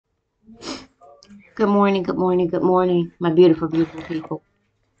Good morning, good morning, good morning, my beautiful, beautiful people.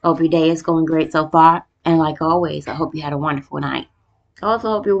 Hope your day is going great so far. And like always, I hope you had a wonderful night. I also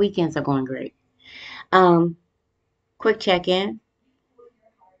hope your weekends are going great. Um, Quick check in,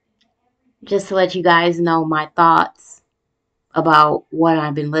 just to let you guys know my thoughts about what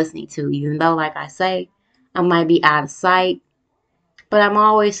I've been listening to. Even though, like I say, I might be out of sight, but I'm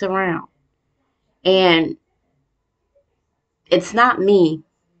always around. And it's not me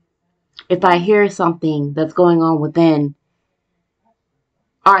if I hear something that's going on within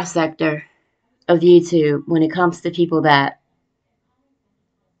our sector of YouTube when it comes to people that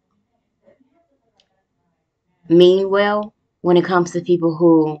mean well, when it comes to people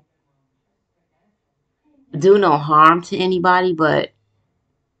who do no harm to anybody but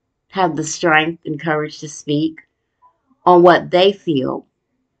have the strength and courage to speak on what they feel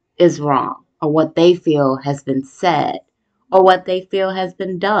is wrong or what they feel has been said or what they feel has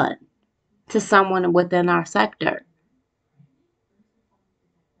been done to someone within our sector.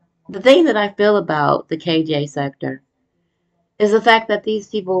 The thing that I feel about the KJ sector is the fact that these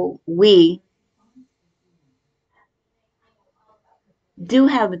people, we do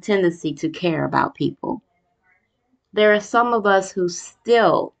have a tendency to care about people. There are some of us who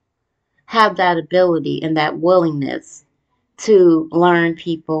still have that ability and that willingness to learn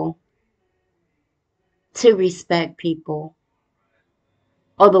people, to respect people,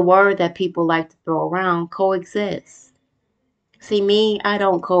 or the word that people like to throw around, coexist. See, me, I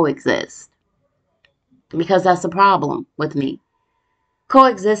don't coexist because that's a problem with me.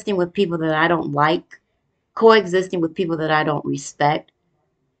 Coexisting with people that I don't like, coexisting with people that I don't respect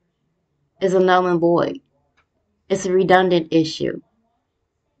is a null and void. It's a redundant issue.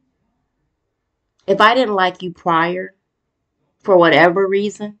 If I didn't like you prior, for whatever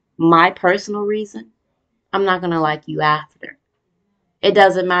reason, my personal reason, I'm not going to like you after. It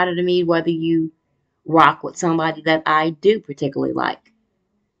doesn't matter to me whether you rock with somebody that I do particularly like.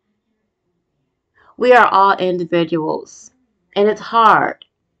 We are all individuals, and it's hard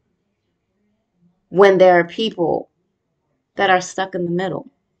when there are people that are stuck in the middle.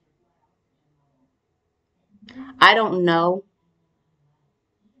 I don't know,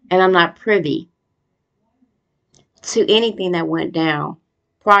 and I'm not privy to anything that went down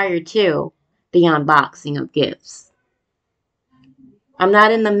prior to the unboxing of gifts. I'm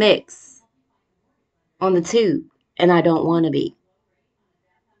not in the mix on the tube, and I don't want to be.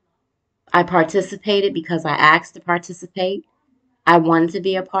 I participated because I asked to participate. I wanted to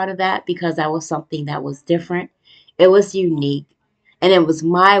be a part of that because that was something that was different. It was unique, and it was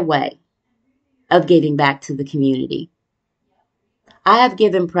my way of giving back to the community. I have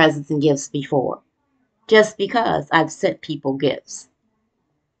given presents and gifts before, just because I've sent people gifts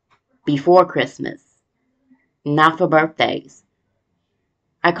before Christmas, not for birthdays.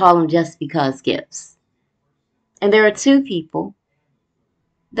 I call them just because gifts. And there are two people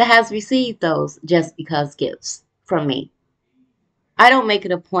that has received those just because gifts from me. I don't make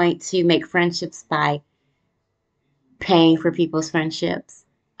it a point to make friendships by paying for people's friendships.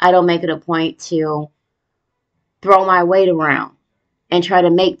 I don't make it a point to throw my weight around and try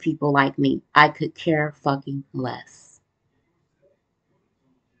to make people like me. I could care fucking less.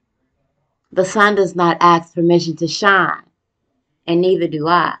 The sun does not ask permission to shine, and neither do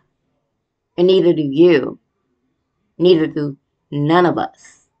I, and neither do you, neither do none of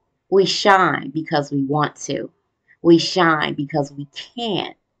us. We shine because we want to. We shine because we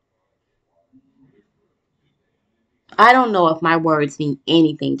can. I don't know if my words mean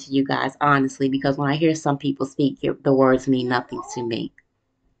anything to you guys, honestly, because when I hear some people speak, the words mean nothing to me.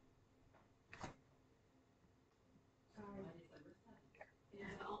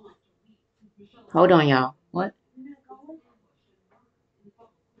 Hold on, y'all. What?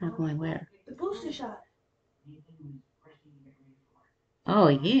 Not going where? Oh,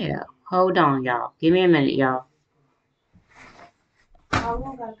 yeah. Hold on, y'all. Give me a minute, y'all. How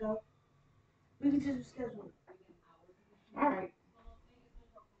long gotta go? We can just reschedule. All right.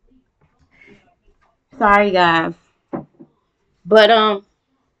 Sorry, guys. But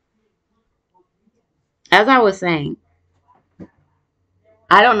as I was saying,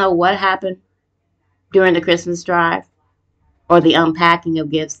 I don't know what happened during the Christmas drive or the unpacking of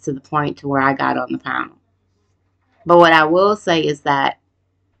gifts to the point to where I got on the panel. But what I will say is that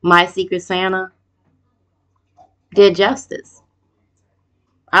my Secret Santa did justice.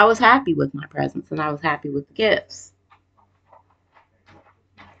 I was happy with my presents and I was happy with the gifts.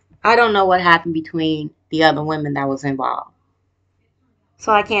 I don't know what happened between the other women that was involved,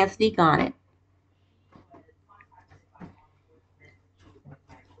 so I can't speak on it.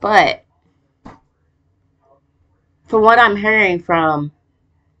 But from what I'm hearing from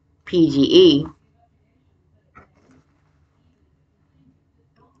PGE,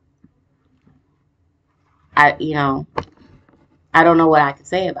 You know, I don't know what I can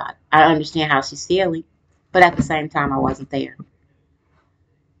say about it. I understand how she's feeling, but at the same time, I wasn't there.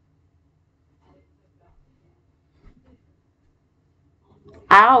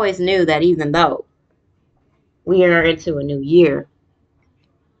 I always knew that even though we are into a new year,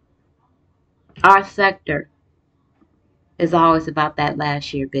 our sector is always about that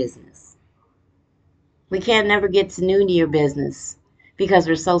last year business. We can't never get to new year business because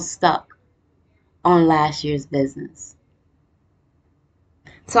we're so stuck on last year's business.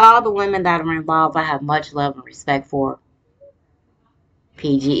 To all the women that are involved, I have much love and respect for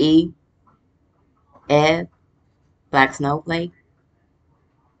PGE, Ed, Black Snowflake,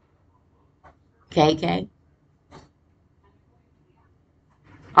 KK,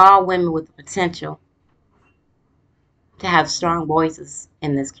 all women with the potential to have strong voices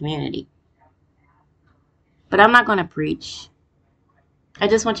in this community. But I'm not going to preach. I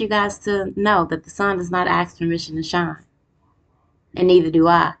just want you guys to know that the sun does not ask permission to shine, and neither do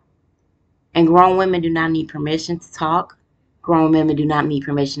I. And grown women do not need permission to talk. Grown women do not need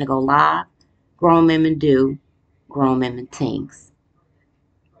permission to go live. Grown women do. Grown women things.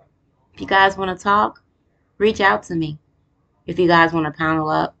 If you guys want to talk, reach out to me. If you guys want to panel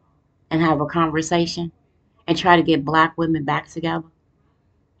up and have a conversation and try to get black women back together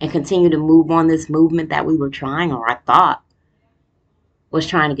and continue to move on this movement that we were trying, or I thought was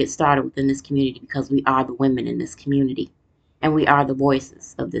trying to get started within this community, because we are the women in this community and we are the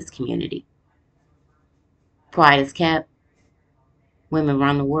voices of this community. Quiet is kept. Women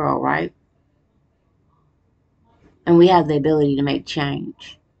run the world, right? And we have the ability to make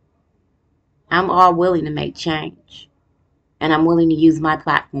change. I'm all willing to make change, and I'm willing to use my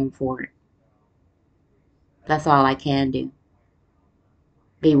platform for it. That's all I can do.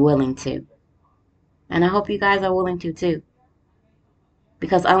 Be willing to. And I hope you guys are willing to too.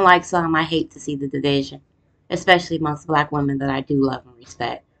 Because unlike some, I hate to see the division, especially amongst black women that I do love and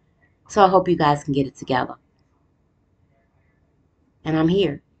respect. So I hope you guys can get it together. And I'm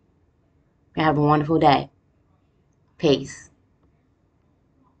here. Have a wonderful day. Peace.